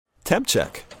Temp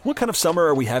check. What kind of summer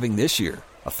are we having this year?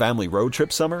 A family road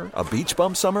trip summer? A beach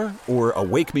bum summer? Or a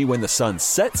wake me when the sun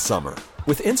sets summer?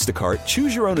 With Instacart,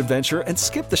 choose your own adventure and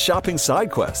skip the shopping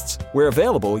side quests. Where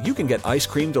available, you can get ice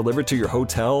cream delivered to your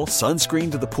hotel,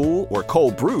 sunscreen to the pool, or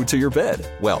cold brew to your bed.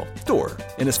 Well, door.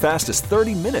 In as fast as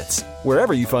 30 minutes.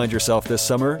 Wherever you find yourself this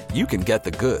summer, you can get the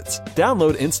goods.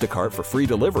 Download Instacart for free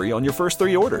delivery on your first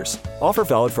 3 orders. Offer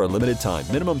valid for a limited time.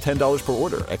 Minimum $10 per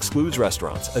order. Excludes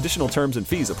restaurants. Additional terms and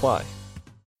fees apply.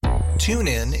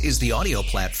 TuneIn is the audio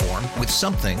platform with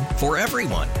something for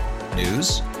everyone.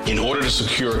 News. In order to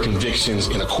secure convictions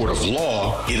in a court of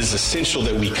law, it is essential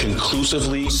that we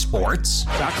conclusively. Sports.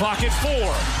 Got clock at 4.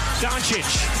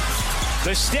 Doncic.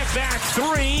 The step back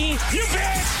 3. You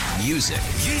bet. Music.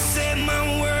 You set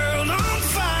my world on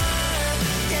fire.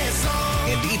 Yes,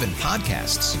 and even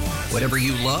podcasts. Whatever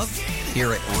you love,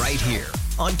 hear it right here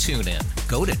on TuneIn.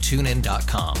 Go to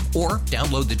TuneIn.com or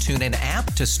download the TuneIn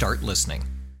app to start listening.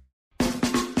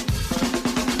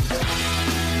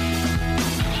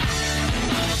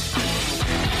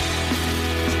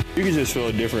 You can just feel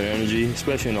a different energy,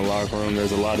 especially in the locker room.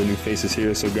 There's a lot of new faces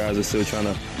here, so guys are still trying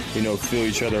to, feel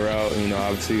each other out.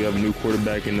 Obviously we have a new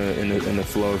quarterback in the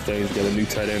flow of things. We got a new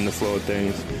tight end in the flow of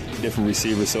things, different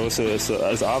receivers. So it's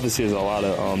obviously there's a lot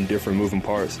of different moving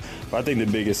parts. But I think the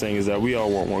biggest thing is that we all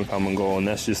want one common goal, and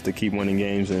that's just to keep winning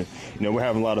games. And we're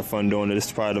having a lot of fun doing it.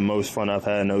 It's probably the most fun I've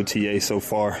had in OTA so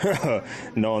far,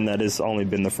 knowing that it's only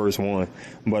been the first one.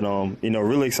 But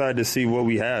really excited to see what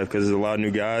we have because there's a lot of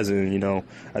new guys, and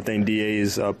I think DA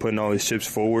is putting all his chips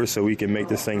forward so we can make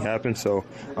this thing happen. So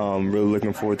really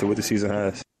looking forward to what the season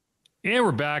has. And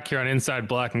we're back here on Inside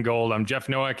Black and Gold. I'm Jeff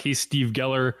Nowak. He's Steve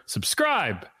Geller.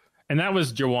 Subscribe. And that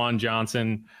was Juwan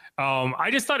Johnson. I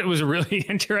just thought it was a really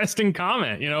interesting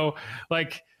comment. He no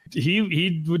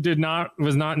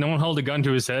one held a gun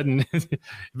to his head,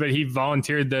 but he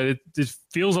volunteered that it just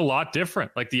feels a lot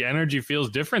different. Like the energy feels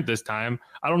different this time.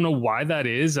 I don't know why that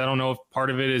is. I don't know if part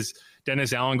of it is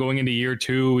Dennis Allen going into year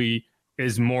 2. He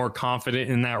is more confident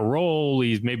in that role.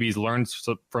 He's learned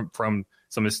from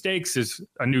some mistakes. There's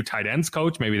a new tight ends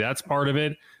coach. Maybe that's part of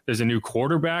it. There's a new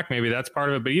quarterback. Maybe that's part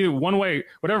of it. But either one way,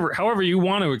 however you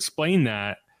want to explain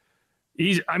that,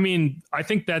 I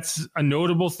think that's a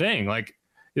notable thing. Like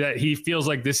that he feels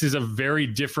like this is a very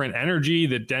different energy,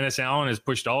 that Dennis Allen has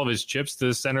pushed all of his chips to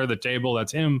the center of the table.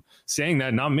 That's him saying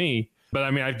that, not me. But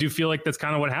I do feel like that's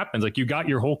kind of what happens. Like you got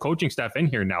your whole coaching staff in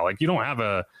here now. Like you don't have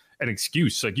an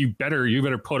excuse. Like you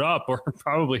better put up or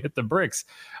probably hit the bricks.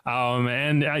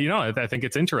 I think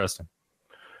it's interesting.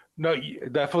 No,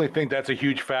 definitely think that's a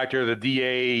huge factor. The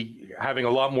DA having a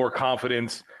lot more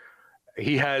confidence.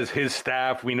 He has his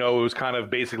staff. We know it was kind of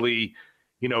basically,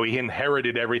 he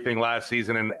inherited everything last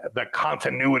season, and that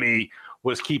continuity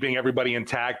was keeping everybody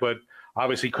intact. But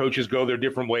obviously coaches go their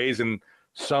different ways, and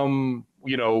some,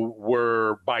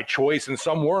 were by choice and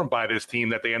some weren't by this team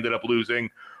that they ended up losing.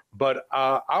 But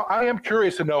I am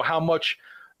curious to know how much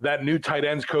that new tight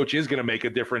ends coach is going to make a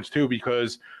difference too,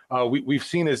 because we've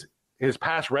seen his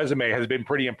past resume has been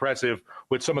pretty impressive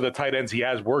with some of the tight ends he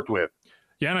has worked with.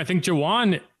 Yeah, and I think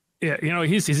Juwan,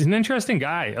 he's an interesting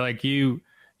guy. Like you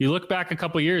look back a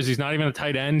couple of years, he's not even a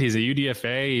tight end. He's a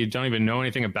UDFA. You don't even know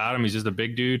anything about him. He's just a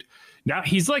big dude. Now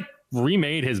he's like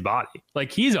remade his body.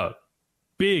 Like he's a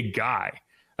big guy.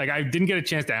 Like I didn't get a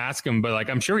chance to ask him, but like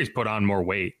I'm sure he's put on more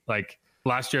weight. Like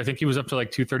last year, I think he was up to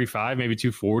like 235, maybe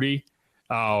 240.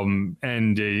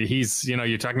 And he's,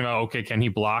 you're talking about, okay, can he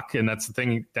block? And that's the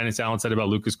thing Dennis Allen said about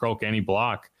Lucas Kroll, can he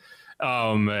block?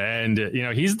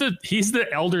 He's the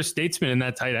elder statesman in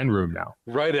that tight end room now.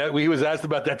 Right. He was asked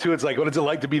about that too. It's like, what is it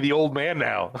like to be the old man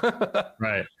now?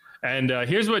 Right. And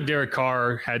here's what Derek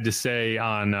Carr had to say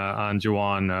on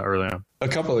Juwan early on. A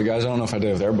couple of the guys, I don't know if I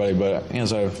did with everybody, but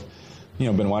as I've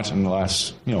been watching the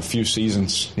last few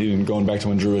seasons, even going back to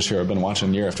when Drew was here, I've been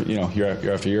watching year after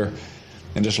year,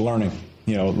 and just learning,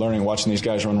 watching these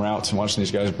guys run routes and watching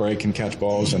these guys break and catch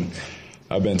balls. And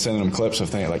I've been sending them clips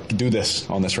of things like, do this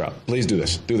on this route, please do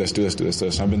this.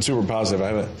 I've been super positive.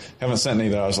 I haven't sent any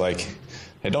that I was like,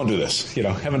 hey, don't do this.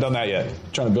 Haven't done that yet.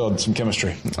 Trying to build some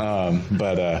chemistry.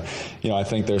 I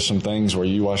think there's some things where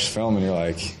you watch the film and you're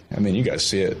like, you guys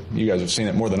see it. You guys have seen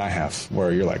it more than I have,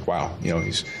 where you're like, wow,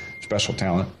 he's special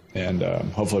talent. And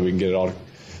hopefully we can get it all to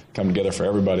come together for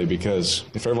everybody, because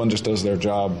if everyone just does their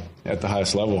job at the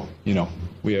highest level,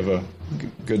 we have a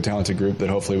good, talented group that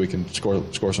hopefully we can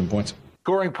score some points.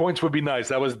 Scoring points would be nice.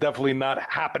 That was definitely not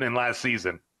happening last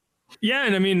season. Yeah,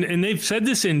 and they've said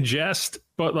this in jest,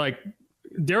 but like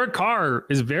Derek Carr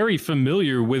is very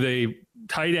familiar with a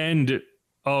tight end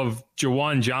of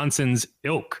Juwan Johnson's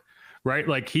ilk, right?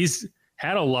 Like he's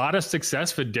had a lot of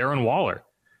success with Darren Waller.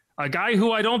 a guy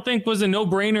who I don't think was a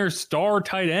no-brainer star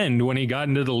tight end when he got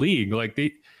into the league. Like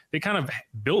they kind of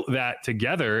built that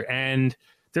together, and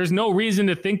there's no reason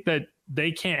to think that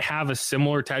they can't have a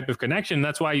similar type of connection.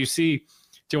 That's why you see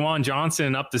Juwan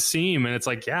Johnson up the seam, and it's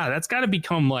like, yeah, that's got to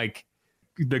become like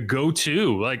the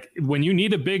go-to. Like when you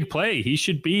need a big play, he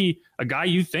should be a guy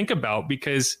you think about,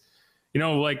 because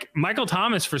like Michael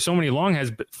Thomas for so long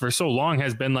has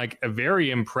been like a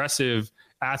very impressive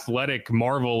athletic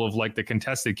marvel of like the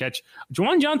contested catch.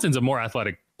 Juwan Johnson's a more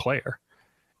athletic player,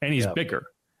 and he's bigger,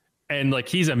 and like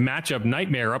he's a matchup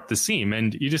nightmare up the seam,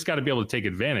 and you just got to be able to take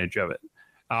advantage of it.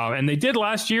 And they did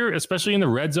last year, especially in the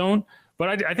red zone.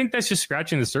 But I think that's just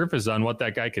scratching the surface on what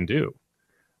that guy can do.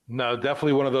 No,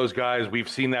 definitely one of those guys. We've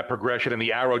seen that progression and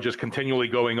the arrow just continually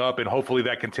going up, and hopefully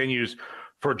that continues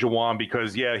for Juwan,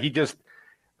 because, he just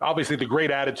obviously the great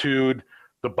attitude,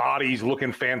 the body's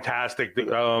looking fantastic,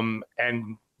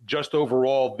 and just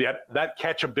overall that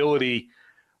catchability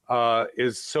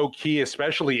is so key,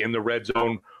 especially in the red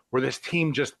zone, where this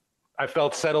team just, I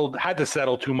felt, had to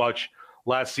settle too much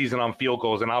last season on field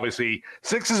goals. And obviously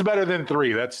 6 is better than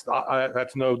 3. That's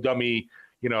no dummy.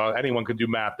 Anyone can do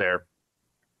math there.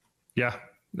 Yeah,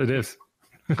 it is.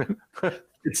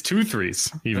 It's 2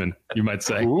 3s even, you might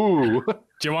say. Ooh.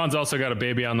 Juwan's also got a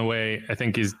baby on the way. I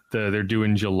think they're due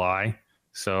in July.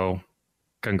 So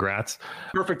congrats.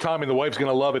 Perfect timing. The wife's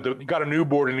going to love it. You got a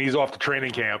newborn and he's off to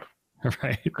training camp.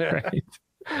 Right.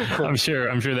 I'm sure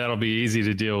that'll be easy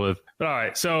to deal with. But all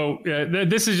right. So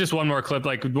this is just one more clip.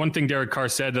 Like one thing Derek Carr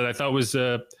said that I thought was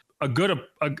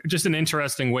just an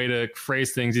interesting way to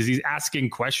phrase things is he's asking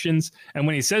questions. And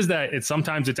when he says that,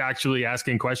 sometimes it's actually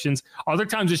asking questions. Other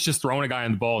times it's just throwing a guy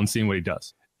on the ball and seeing what he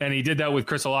does. And he did that with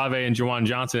Chris Olave and Juwan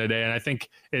Johnson today. And I think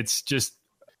it's just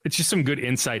some good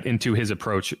insight into his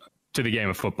approach to the game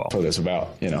of football. That's what it's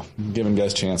about, giving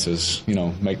guys chances,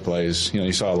 make plays.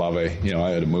 You saw Olave, I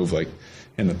had to move like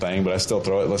in the thing, but I still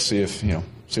throw it. Let's see if,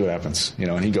 see what happens,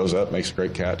 and he goes up, makes a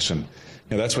great catch. And,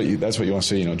 that's what you want to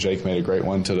see. Jake made a great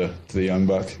one to the young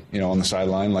buck, on the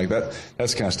sideline like that.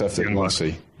 That's the kind of stuff that you want to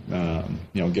see.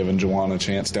 Giving Juwan a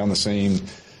chance down the seam.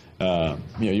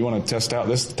 You want to test out.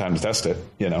 This is the time to test it.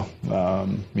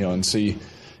 And see,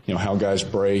 how guys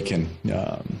break and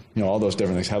all those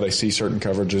different things. How they see certain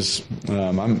coverages.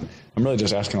 I'm really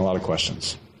just asking a lot of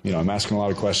questions. I'm asking a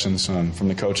lot of questions from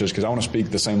the coaches because I want to speak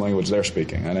the same language they're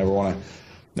speaking. I never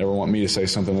want me to say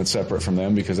something that's separate from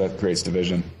them because that creates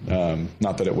division.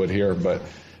 Not that it would here, but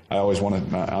I always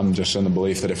I'm just in the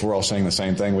belief that if we're all saying the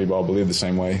same thing, we all believe the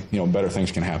same way, better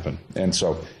things can happen. And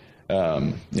so,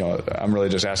 I'm really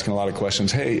just asking a lot of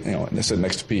questions. Hey, I said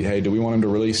next to Pete, hey, do we want him to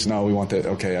release? No, we want that.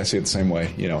 Okay, I see it the same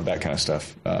way, that kind of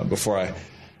stuff. Before I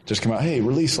just come out, hey,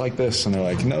 release like this. And they're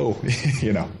like, no,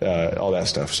 all that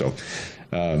stuff. So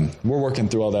we're working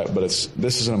through all that, but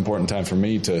this is an important time for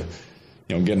me to,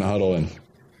 get in a huddle and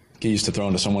get used to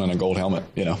throwing to someone in a gold helmet.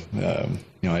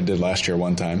 I did last year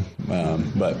one time,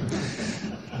 but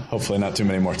hopefully not too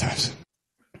many more times.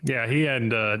 Yeah, he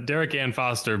and Derek and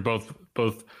Foster both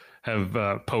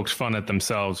have poked fun at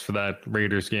themselves for that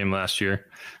Raiders game last year,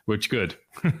 which good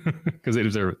because they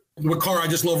deserve it. With Carr, I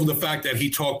just love the fact that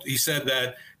he said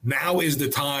that now is the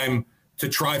time to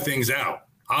try things out.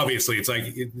 Obviously, it's like,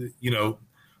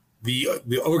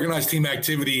 the organized team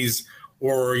activities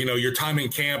or, your time in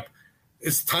camp,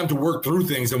 it's time to work through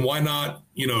things. And why not,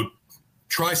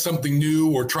 try something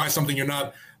new or try something you're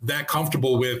not that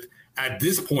comfortable with at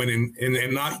this point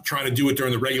and not trying to do it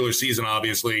during the regular season,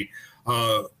 obviously.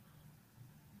 I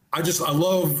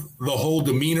love the whole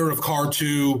demeanor of Carr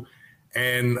too.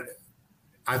 And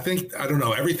I don't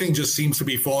know, everything just seems to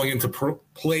be falling into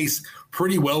place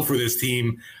pretty well for this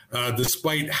team,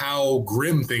 despite how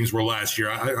grim things were last year.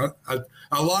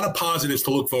 A lot of positives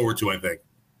to look forward to, I think.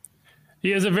 He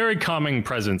has a very calming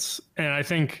presence. And I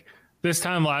think this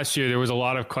time last year, there was a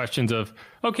lot of questions of,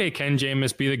 okay, can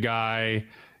Jameis be the guy?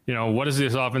 What is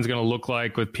this offense going to look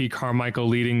like with Pete Carmichael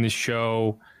leading the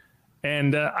show?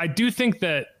 And I do think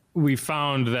that we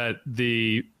found that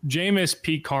the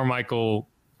Jameis-Pete Carmichael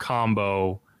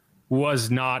combo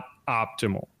was not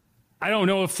optimal. I don't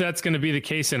know if that's going to be the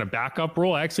case in a backup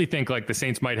role. I actually think the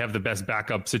Saints might have the best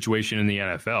backup situation in the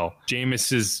NFL.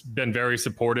 Jameis has been very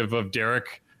supportive of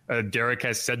Derek. Derek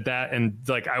has said that, and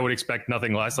I would expect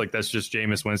nothing less. That's just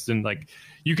Jameis Winston.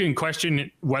 You can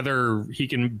question whether he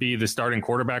can be the starting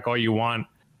quarterback all you want.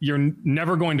 You're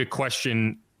never going to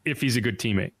question if he's a good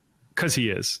teammate. Because he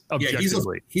is,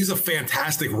 objectively. Yeah, he's a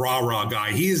fantastic rah-rah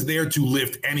guy. He is there to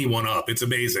lift anyone up. It's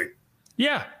amazing.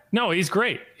 Yeah. No, he's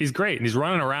great. He's great. And he's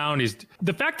running around.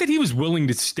 The fact that he was willing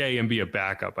to stay and be a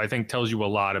backup, I think tells you a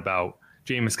lot about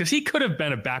Jameis, because he could have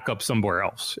been a backup somewhere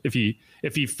else if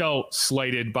he felt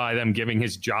slighted by them giving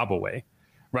his job away,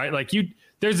 right? Like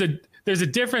there's a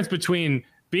difference between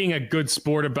being a good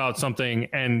sport about something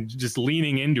and just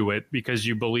leaning into it because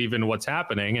you believe in what's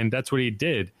happening, and that's what he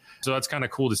did. So that's kind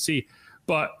of cool to see.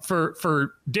 But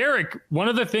for Derek, one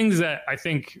of the things that I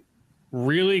think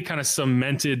really kind of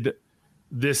cemented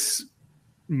this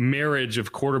marriage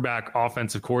of quarterback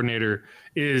offensive coordinator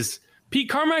is Pete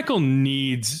Carmichael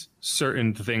needs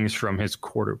certain things from his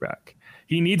quarterback.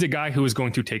 He needs a guy who is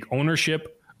going to take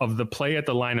ownership of the play at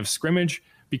the line of scrimmage,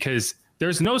 because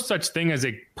there's no such thing as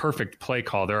a perfect play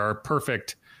call. There are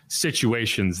perfect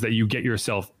situations that you get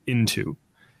yourself into.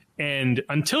 And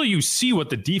until you see what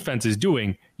the defense is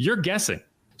doing, you're guessing.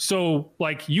 So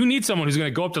like you need someone who's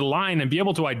going to go up to the line and be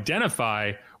able to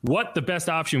identify what the best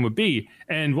option would be.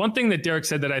 And one thing that Derek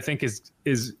said that I think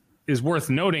is worth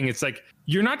noting, it's like,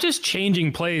 you're not just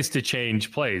changing plays to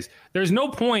change plays. There's no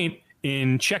point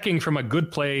in checking from a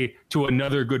good play to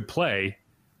another good play.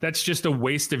 That's just a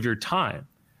waste of your time.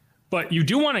 But you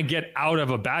do want to get out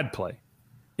of a bad play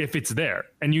if it's there,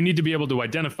 and you need to be able to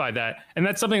identify that. And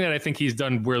that's something that I think he's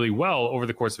done really well over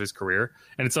the course of his career.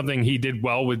 And it's something he did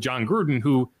well with John Gruden,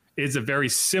 who is a very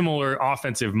similar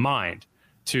offensive mind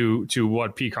to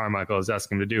what Pete Carmichael is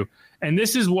asking him to do. And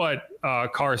this is what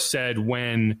Carr said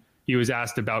when he was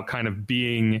asked about kind of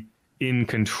being in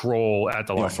control at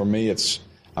the line. For me, I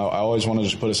always want to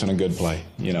just put us in a good play,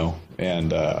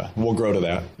 and we'll grow to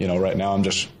that. Right now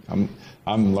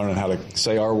I'm learning how to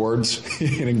say our words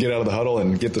and get out of the huddle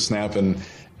and get the snap and,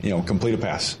 complete a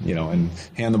pass, and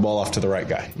hand the ball off to the right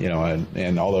guy,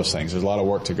 and all those things. There's a lot of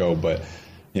work to go, but,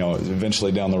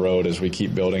 eventually down the road as we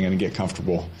keep building and get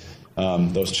comfortable,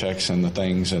 those checks and the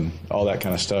things and all that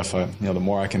kind of stuff, the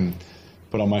more I can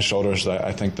put on my shoulders,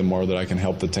 I think the more that I can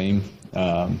help the team,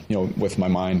 with my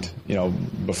mind,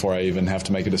 before I even have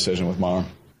to make a decision with my arm.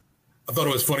 I thought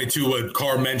it was funny, too, what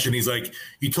Carr mentioned. He's like,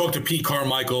 you talk to Pete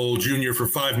Carmichael Jr. for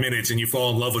 5 minutes and you fall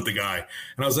in love with the guy.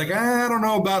 And I was like, I don't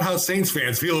know about how Saints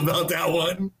fans feel about that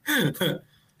one.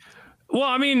 Well,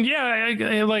 I mean,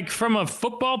 yeah, like from a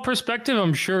football perspective,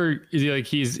 I'm sure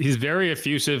he's very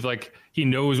effusive. Like he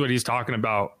knows what he's talking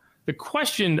about. The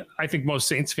question I think most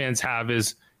Saints fans have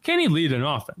is, can he lead an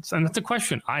offense? And that's a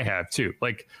question I have, too.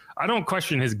 Like, I don't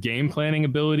question his game planning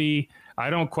ability. I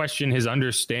don't question his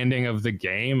understanding of the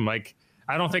game. Like,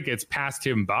 I don't think it's passed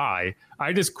him by.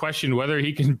 I just question whether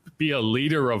he can be a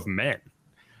leader of men,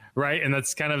 right? And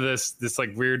that's kind of this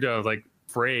like weird like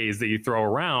phrase that you throw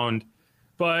around.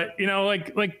 But like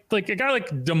a guy like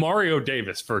DeMario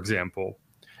Davis, for example,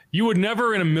 you would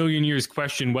never in a million years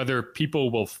question whether people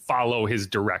will follow his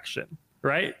direction,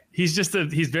 right? He's just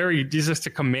a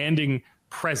commanding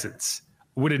presence.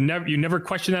 You never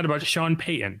question that about Sean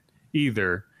Payton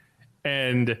either.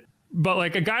 But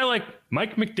like a guy like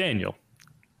Mike McDaniel,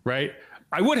 right?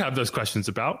 I would have those questions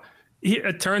about.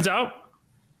 It turns out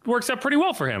works out pretty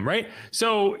well for him, right?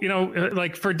 So,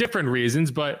 like for different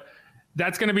reasons, but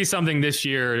that's going to be something this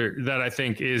year that I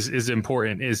think is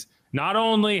important, is not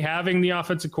only having the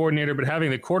offensive coordinator, but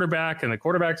having the quarterback and the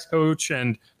quarterback's coach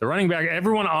and the running back,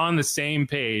 everyone on the same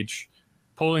page,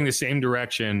 pulling the same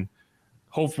direction.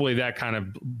 Hopefully that kind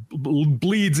of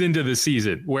bleeds into the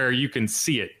season where you can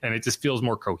see it and it just feels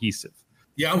more cohesive.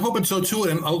 Yeah, I'm hoping so too.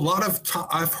 And a lot of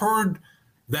I've heard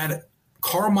that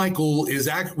Carmichael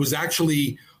was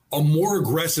actually a more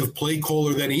aggressive play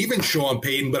caller than even Sean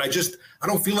Payton, but I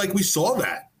don't feel like we saw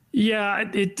that. Yeah,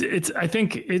 I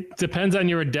think it depends on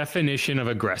your definition of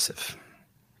aggressive,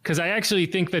 because I actually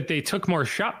think that they took more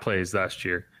shot plays last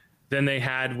year than they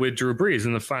had with Drew Brees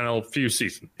in the final few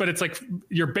seasons. But it's like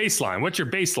your baseline. What's your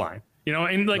baseline?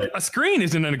 And like a screen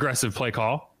isn't an aggressive play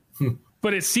call,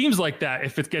 but it seems like that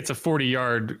if it gets a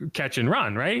 40-yard catch and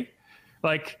run, right?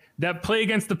 Like that play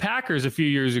against the Packers a few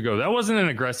years ago, that wasn't an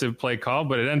aggressive play call,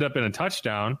 but it ended up in a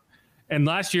touchdown. And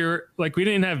last year, like we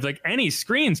didn't have like any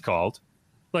screens called.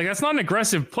 Like that's not an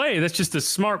aggressive play. That's just a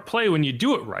smart play when you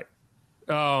do it right.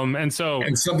 And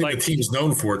something like, the team's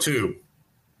known for too.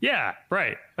 Yeah,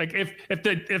 right. Like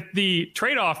if the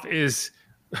trade-off is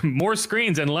more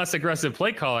screens and less aggressive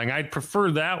play calling, I'd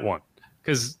prefer that one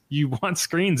because you want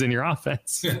screens in your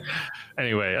offense.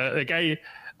 Anyway,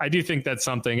 I do think that's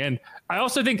something. And I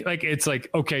also think like it's like,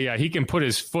 okay, yeah, he can put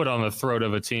his foot on the throat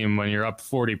of a team when you're up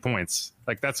 40 points.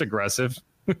 Like that's aggressive.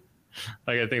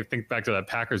 Like I think back to that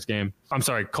Packers game. I'm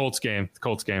sorry, Colts game.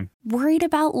 Worried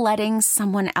about letting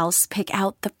someone else pick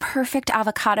out the perfect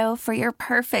avocado for your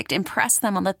perfect impress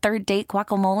them on the third date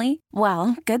guacamole?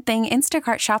 Well, good thing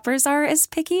Instacart shoppers are as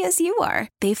picky as you are.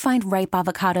 They find ripe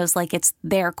avocados like it's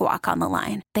their guac on the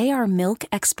line. They are milk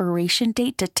expiration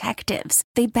date detectives.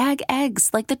 They bag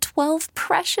eggs like the 12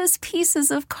 precious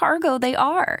pieces of cargo they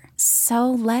are.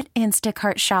 So let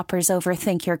Instacart shoppers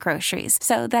overthink your groceries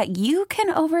so that you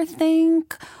can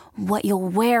overthink what you'll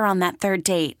wear on that third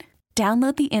date.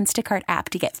 Download the Instacart app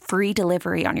to get free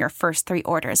delivery on your first 3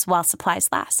 orders while supplies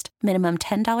last. Minimum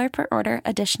 $10 per order.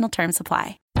 Additional terms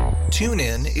apply.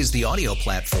 TuneIn is the audio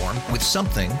platform with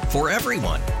something for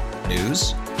everyone.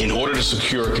 News. In order to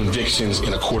secure convictions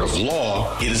in a court of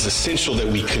law, it is essential that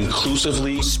we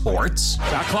conclusively. Sports.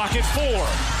 Shot clock at 4.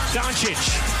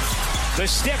 Doncic. The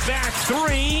step back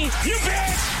 3. You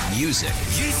bet. Music.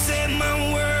 You set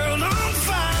my world on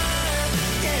fire.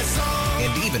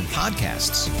 And even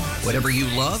podcasts. Whatever you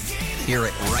love, hear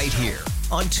it right here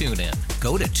on TuneIn.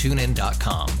 Go to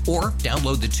TuneIn.com or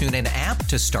download the TuneIn app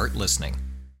to start listening.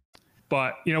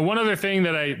 But, one other thing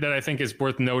that I think is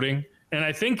worth noting, and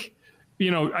I think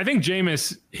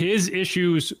Jameis, his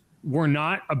issues were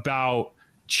not about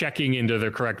checking into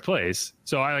the correct place.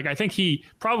 So I think he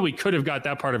probably could have got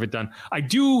that part of it done. I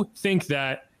do think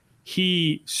that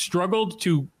he struggled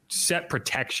to set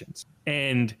protections,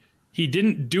 and he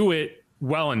didn't do it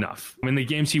well enough in the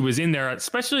games he was in there,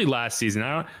 especially last season.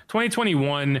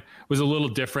 2021 was a little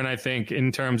different, I think,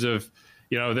 in terms of,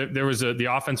 there was the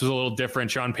offense was a little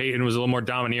different. Sean Payton was a little more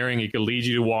domineering. He could lead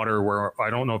you to water where I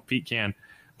don't know if Pete can.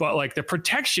 But like the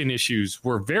protection issues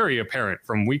were very apparent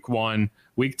from week 1,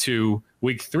 week 2,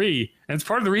 week 3. And it's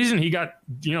part of the reason he got,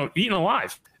 eaten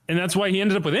alive. And that's why he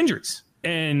ended up with injuries.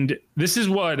 And this is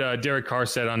what Derek Carr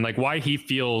said on why he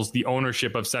feels the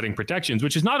ownership of setting protections,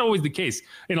 which is not always the case.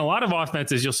 In a lot of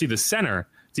offenses, you'll see the center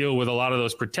deal with a lot of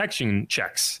those protection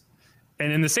checks.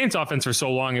 And in the Saints offense for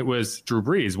so long, it was Drew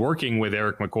Brees working with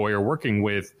Eric McCoy or working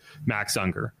with Max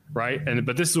Unger, right?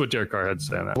 But this is what Derek Carr had to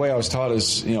say on that. The way I was taught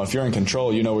is, if you're in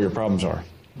control, you know where your problems are,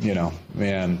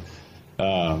 and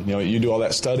you do all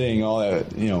that studying, all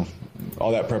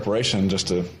that preparation just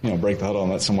to, break the huddle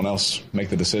and let someone else make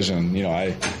the decision.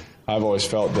 I've always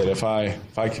felt that if I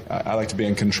like to be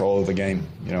in control of the game,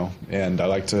 and I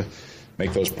like to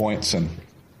make those points, and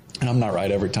I'm not right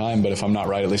every time, but if I'm not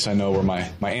right, at least I know where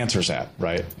my answer's at,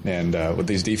 right? And with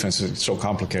these defenses, it's so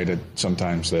complicated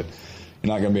sometimes that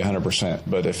you're not going to be 100%.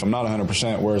 But if I'm not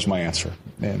 100%, where's my answer?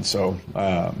 And so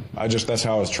that's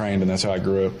how I was trained, and that's how I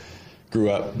grew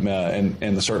up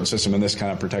in the certain system, in this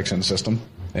kind of protection system.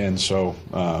 And so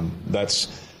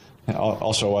that's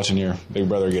also watching your big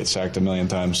brother get sacked a million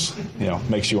times,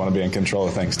 makes you want to be in control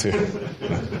of things too.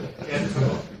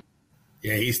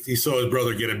 Yeah, he saw his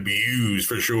brother get abused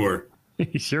for sure.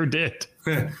 He sure did.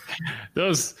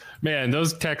 Those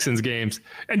Texans games.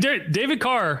 And David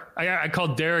Carr, I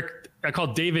called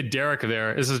David Derek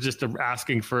there. This is just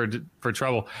asking for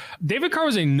trouble. David Carr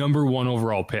was a number 1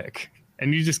 overall pick,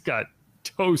 and you just got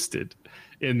toasted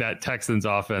in that Texans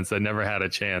offense that never had a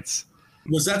chance.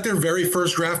 Was that their very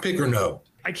first draft pick or no?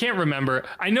 I can't remember.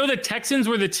 I know the Texans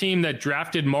were the team that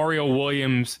drafted Mario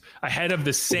Williams ahead of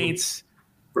the Saints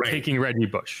taking Reggie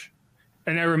Bush.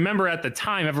 And I remember at the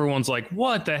time, everyone's like,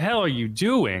 what the hell are you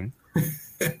doing?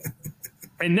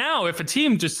 And now if a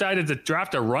team decided to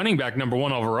draft a running back number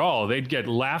 1 overall, they'd get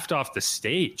laughed off the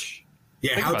stage.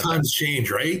 Yeah, how times change,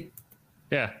 right?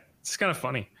 Yeah, it's kind of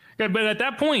funny. Yeah, but at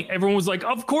that point, everyone was like,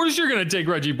 of course you're going to take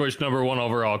Reggie Bush number 1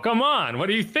 overall. Come on. What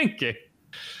are you thinking?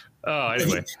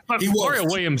 Anyway, Mario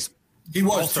Williams. He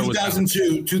was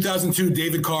 2002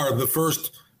 David Carr, the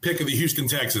first pick of the Houston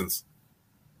Texans.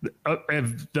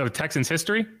 The Texans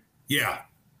history? Yeah.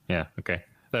 Yeah. Okay.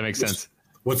 That makes sense.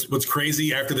 What's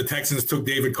crazy, after the Texans took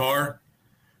David Carr,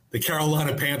 the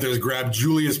Carolina Panthers grabbed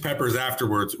Julius Peppers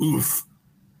afterwards. Oof.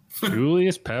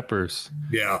 Julius Peppers.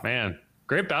 Yeah. Man,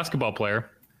 great basketball player.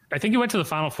 I think he went to the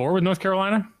Final Four with North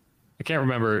Carolina. I can't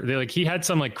remember. He had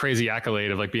some crazy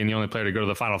accolade of being the only player to go to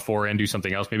the Final Four and do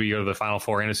something else. Maybe go to the Final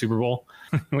Four and a Super Bowl,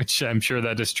 which I'm sure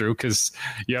that is true because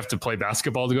you have to play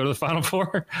basketball to go to the Final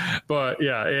Four. But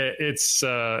yeah, it's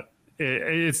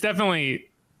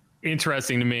definitely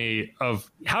interesting to me of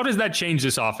how does that change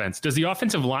this offense? Does the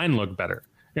offensive line look better?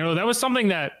 That was something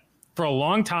that for a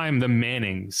long time, the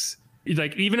Mannings,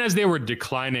 even as they were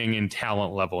declining in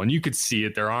talent level, and you could see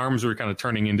it, their arms were kind of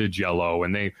turning into jello,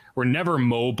 and they were never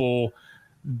mobile,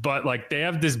 but they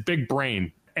have this big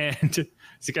brain, and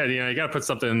you got to put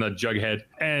something in the jughead,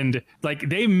 and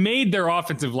they made their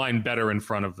offensive line better in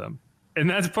front of them, and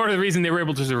that's part of the reason they were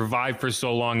able to survive for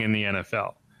so long in the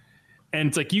NFL. And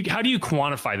it's like, how do you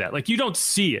quantify that? Like, you don't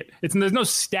see it. There's no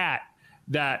stat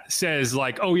that says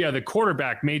like, oh yeah, the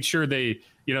quarterback made sure they,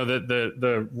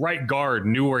 the right guard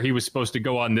knew where he was supposed to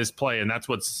go on this play, and that's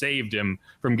what saved him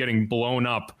from getting blown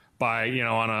up by,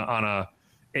 on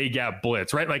a gap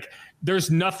blitz, right? Like,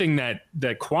 there's nothing that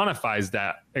quantifies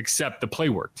that except the play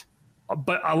worked.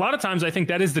 But a lot of times I think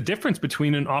that is the difference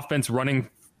between an offense running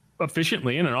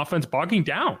efficiently and an offense bogging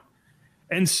down.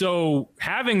 And so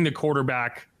having the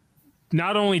quarterback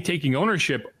not only taking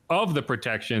ownership of the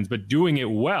protections, but doing it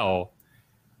well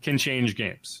can change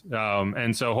games.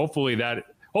 And so hopefully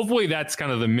that's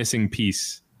kind of the missing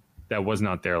piece that was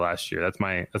not there last year.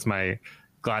 That's my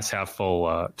glass half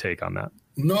full take on that.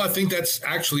 No, I think that's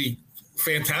actually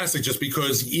fantastic, just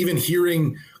because even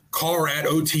hearing Carr at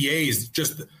OTAs,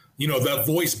 just, that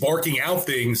voice barking out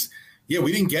things. Yeah,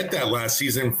 we didn't get that last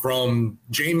season from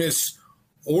Jameis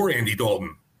or Andy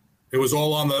Dalton. It was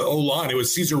all on the O-line. It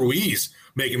was Cesar Ruiz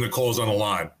making the calls on the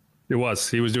line. He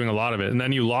was doing a lot of it. And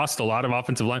then you lost a lot of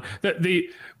offensive line.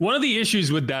 One of the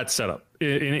issues with that setup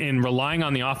in relying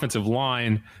on the offensive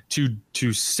line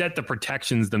to set the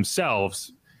protections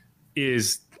themselves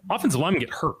is offensive linemen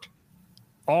get hurt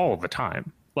all of the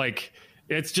time. Like,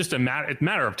 it's just a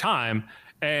matter of time.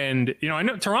 And, I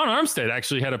know Teron Armstead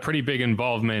actually had a pretty big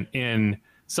involvement in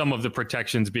some of the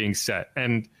protections being set.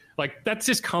 And like, that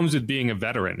just comes with being a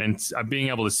veteran and being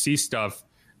able to see stuff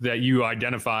that you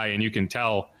identify and you can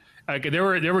tell. Like, there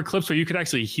were clips where you could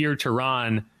actually hear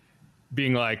Teron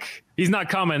being like, he's not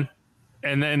coming.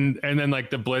 And then like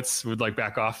the blitz would like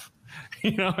back off,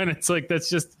 and it's like,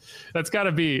 that's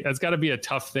gotta be a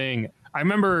tough thing. I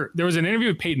remember there was an interview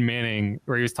with Peyton Manning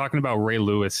where he was talking about Ray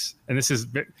Lewis, and this is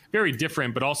very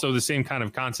different, but also the same kind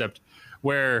of concept,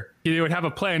 where he would have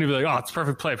a play and he'd be like, oh, it's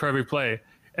perfect play.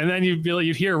 And then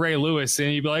you'd hear Ray Lewis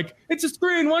and you'd be like, it's a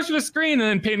screen, watch the screen. And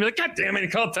then Peyton would be like, God damn it, he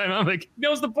called timeout. I'm like, he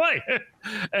knows the play.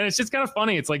 And it's just kind of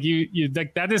funny. It's like you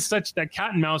like, that is such that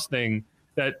cat and mouse thing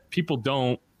that people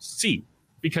don't see,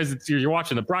 because you're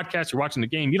watching the broadcast, you're watching the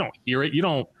game, you don't hear it,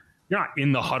 you're not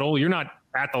in the huddle, you're not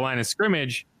at the line of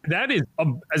scrimmage. That is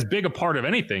as big a part of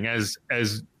anything as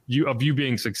you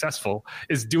being successful,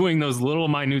 is doing those little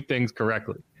minute things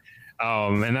correctly.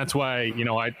 And that's why,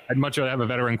 I'd much rather have a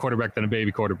veteran quarterback than a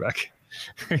baby quarterback,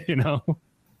 No,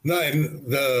 and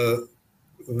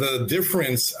the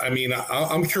difference, I mean,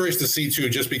 I'm curious to see too,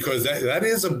 just because that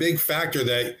is a big factor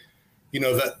that,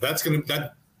 that's going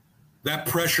to, that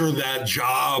pressure, that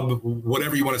job,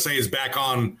 whatever you want to say, is back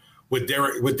on with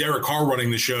Derek Carr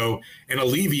running the show, and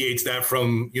alleviates that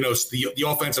from, the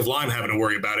offensive line having to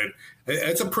worry about it.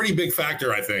 It's a pretty big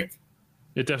factor, I think.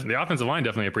 The offensive line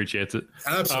definitely appreciates it.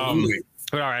 Absolutely.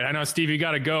 All right. I know, Steve, you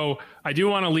got to go. I do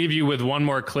want to leave you with one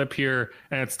more clip here,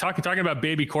 and it's talking about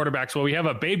baby quarterbacks. Well, we have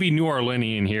a baby New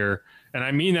Orleanian here, and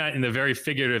I mean that in the very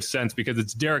figurative sense, because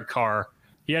it's Derek Carr.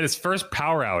 He had his first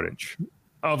power outage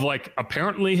of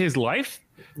apparently his life,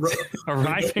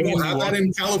 arriving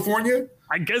in California.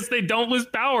 I guess they don't lose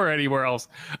power anywhere else.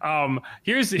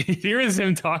 Here is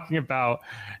him talking about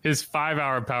his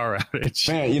 5-hour power outage.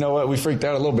 Man, you know what? We freaked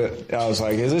out a little bit. I was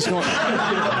like, is this going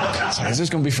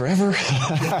to be forever?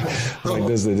 I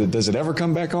was like, does it ever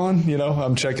come back on?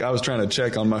 I was trying to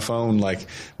check on my phone, like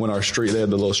when they had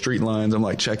the little street lines. I'm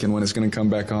like checking when it's going to come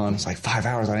back on. It's like 5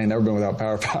 hours. I ain't never been without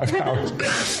power 5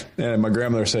 hours. And my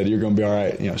grandmother said, you're going to be all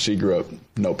right. She grew up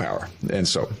no power. And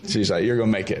so she's like, you're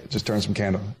going to make it. Just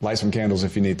light some candles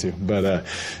if you need to. But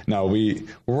no, we're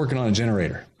working on a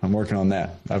generator. I'm working on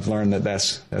that. I've learned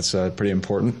that's pretty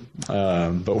important.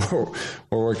 But we're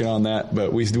working on that.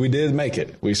 But we did make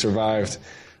it. We survived.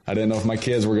 I didn't know if my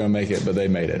kids were going to make it, but they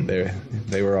made it.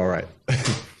 They were all right.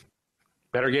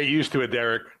 Better get used to it,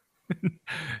 Derek.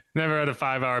 Never had a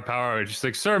 5-hour power outage. Just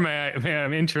like, sir, may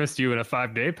I interest you in a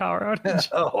 5-day power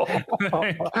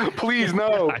outage? Please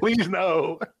no. Please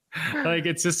no. Like,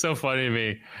 it's just so funny to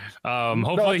me.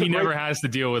 Hopefully he never has to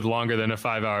deal with longer than a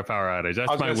 5-hour power outage.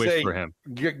 That's my wish for him.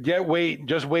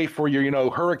 Just wait for your,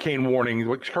 hurricane warning,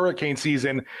 hurricane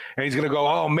season, and he's going to go,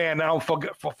 oh man, now I'm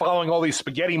following all these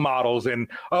spaghetti models, and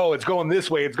oh, it's going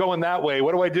this way, it's going that way.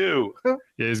 What do I do? Yeah,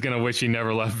 he's going to wish he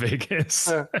never left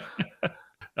Vegas.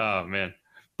 Oh man.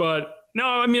 But no,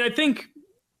 I mean, I think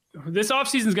this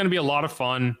offseason is going to be a lot of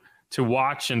fun to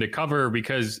watch and to cover,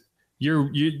 because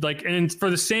you like, and for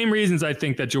the same reasons, I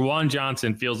think that Juwan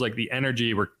Johnson feels like the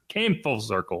energy came full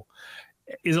circle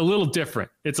is a little different.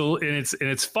 It's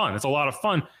fun. It's a lot of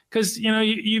fun because,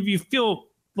 you feel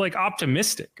like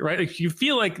optimistic, right? Like you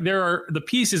feel like the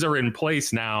pieces are in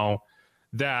place now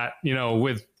that,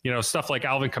 with, stuff like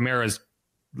Alvin Kamara's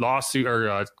lawsuit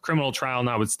or criminal trial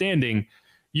notwithstanding,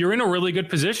 you're in a really good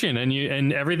position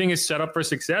and everything is set up for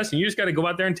success, and you just got to go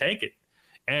out there and take it.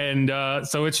 And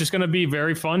so it's just going to be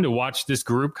very fun to watch this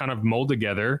group kind of mold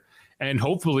together. And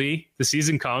hopefully the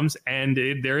season comes and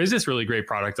there is this really great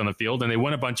product on the field and they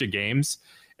win a bunch of games.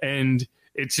 And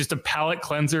it's just a palate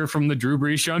cleanser from the Drew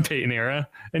Brees, Sean Payton era.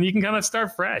 And you can kind of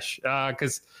start fresh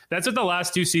because that's what the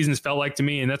last 2 seasons felt like to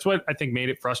me. And that's what I think made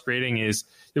it frustrating is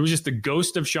it was just the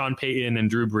ghost of Sean Payton and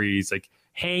Drew Brees like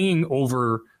hanging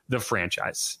over the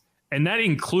franchise. And that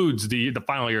includes the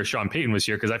final year Sean Payton was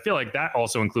here, because I feel like that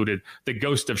also included the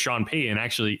ghost of Sean Payton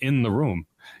actually in the room,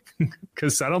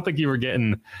 because I don't think you were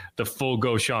getting the full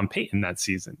go Sean Payton that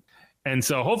season. And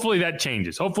so hopefully that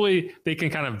changes. Hopefully they can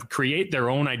kind of create their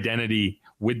own identity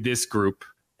with this group.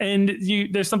 And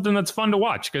there's something that's fun to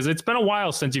watch, because it's been a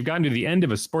while since you've gotten to the end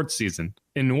of a sports season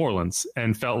in New Orleans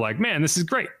and felt like, man, this is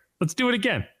great. Let's do it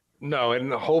again. No,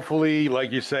 and hopefully,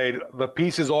 like you say, the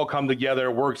pieces all come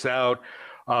together, works out.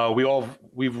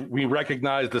 We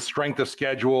recognize the strength of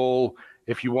schedule.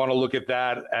 If you want to look at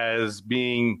that as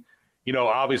being,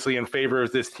 obviously in favor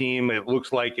of this team, it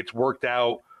looks like it's worked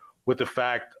out with the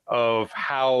fact of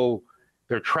how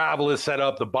their travel is set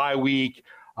up, the bye week,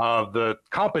 the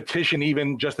competition,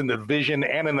 even just in the division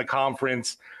and in the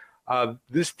conference.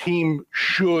 This team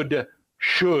should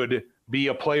be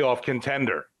a playoff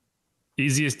contender.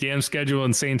 Easiest damn schedule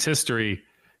in Saints history.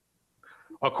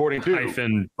 According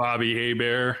to Bobby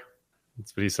Hebert.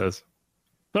 That's what he says.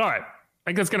 But all right, I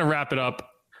think that's going to wrap it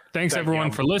up. Thanks everyone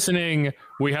for listening.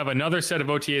 We have another set of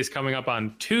OTAs coming up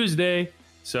on Tuesday.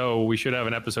 So we should have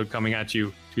an episode coming at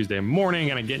you Tuesday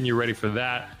morning and getting you ready for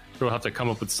that. We'll have to come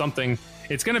up with something.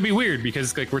 It's going to be weird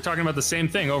because we're talking about the same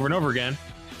thing over and over again.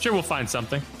 Sure, we'll find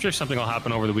something. Sure, something will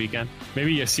happen over the weekend.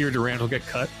 Maybe Yasir Durant will get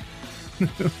cut. We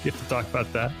have to talk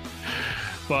about that.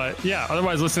 But yeah,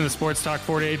 otherwise listen to Sports Talk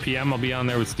 4 to 8 p.m. I'll be on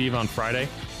there with Steve on Friday.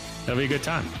 That'll be a good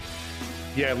time.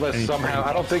 Yeah, unless somehow,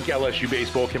 I don't think LSU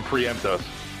baseball can preempt us.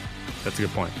 That's a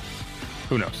good point.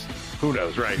 Who knows? Who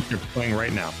knows, right? You're playing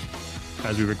right now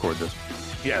as we record this.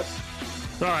 Yes.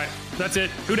 All right, that's it.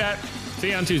 Who dat?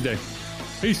 See you on Tuesday.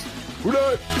 Peace. Who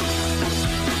dat?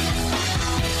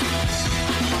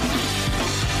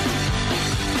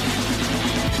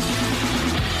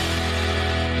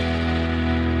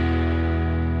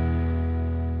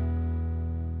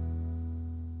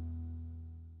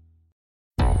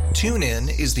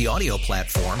 TuneIn is the audio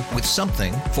platform with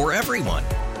something for everyone.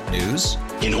 News.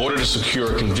 In order to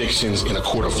secure convictions in a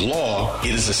court of law,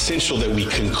 it is essential that we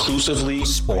conclusively.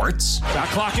 Sports. Got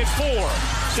clock at 4.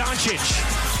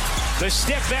 Doncic. The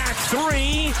step back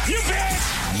 3. You bet.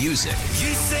 Music.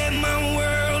 You set my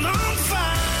world on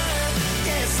fire.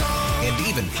 Yes, and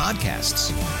even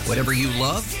podcasts. Whatever you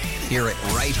love, hear it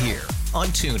right here on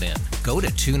TuneIn. Go to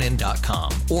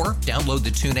TuneIn.com or download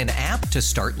the TuneIn app to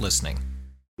start listening.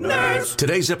 Nerds.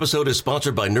 Today's episode is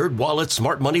sponsored by NerdWallet's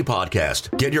Smart Money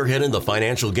Podcast. Get your head in the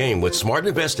financial game with smart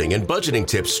investing and budgeting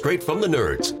tips straight from the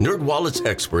nerds. NerdWallet's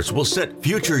experts will set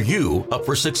future you up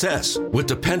for success with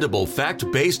dependable,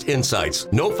 fact-based insights.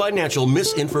 No financial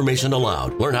misinformation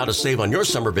allowed. Learn how to save on your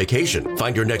summer vacation,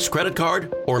 find your next credit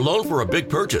card, or loan for a big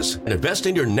purchase, and invest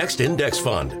in your next index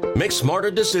fund. Make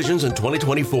smarter decisions in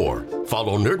 2024.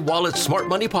 Follow NerdWallet's Smart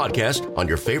Money Podcast on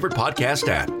your favorite podcast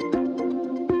app.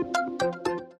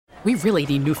 We really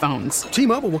need new phones.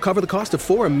 T-Mobile will cover the cost of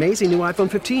 4 amazing new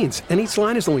iPhone 15s, and each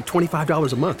line is only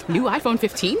 $25 a month. New iPhone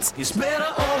 15s? It's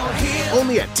better over here.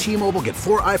 Only at T-Mobile, get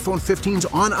 4 iPhone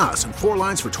 15s on us and 4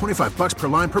 lines for $25 per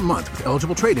line per month with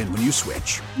eligible trade-in when you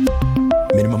switch.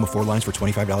 Minimum of 4 lines for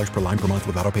 $25 per line per month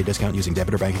with autopay discount using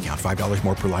debit or bank account. $5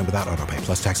 more per line without autopay,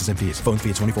 plus taxes and fees. Phone fee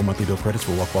at 24 monthly bill credits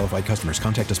for well-qualified customers.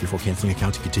 Contact us before canceling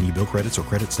account to continue bill credits or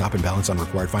credit stop and balance on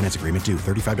required finance agreement due.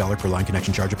 $35 per line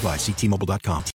connection charge applies. See T-Mobile.com.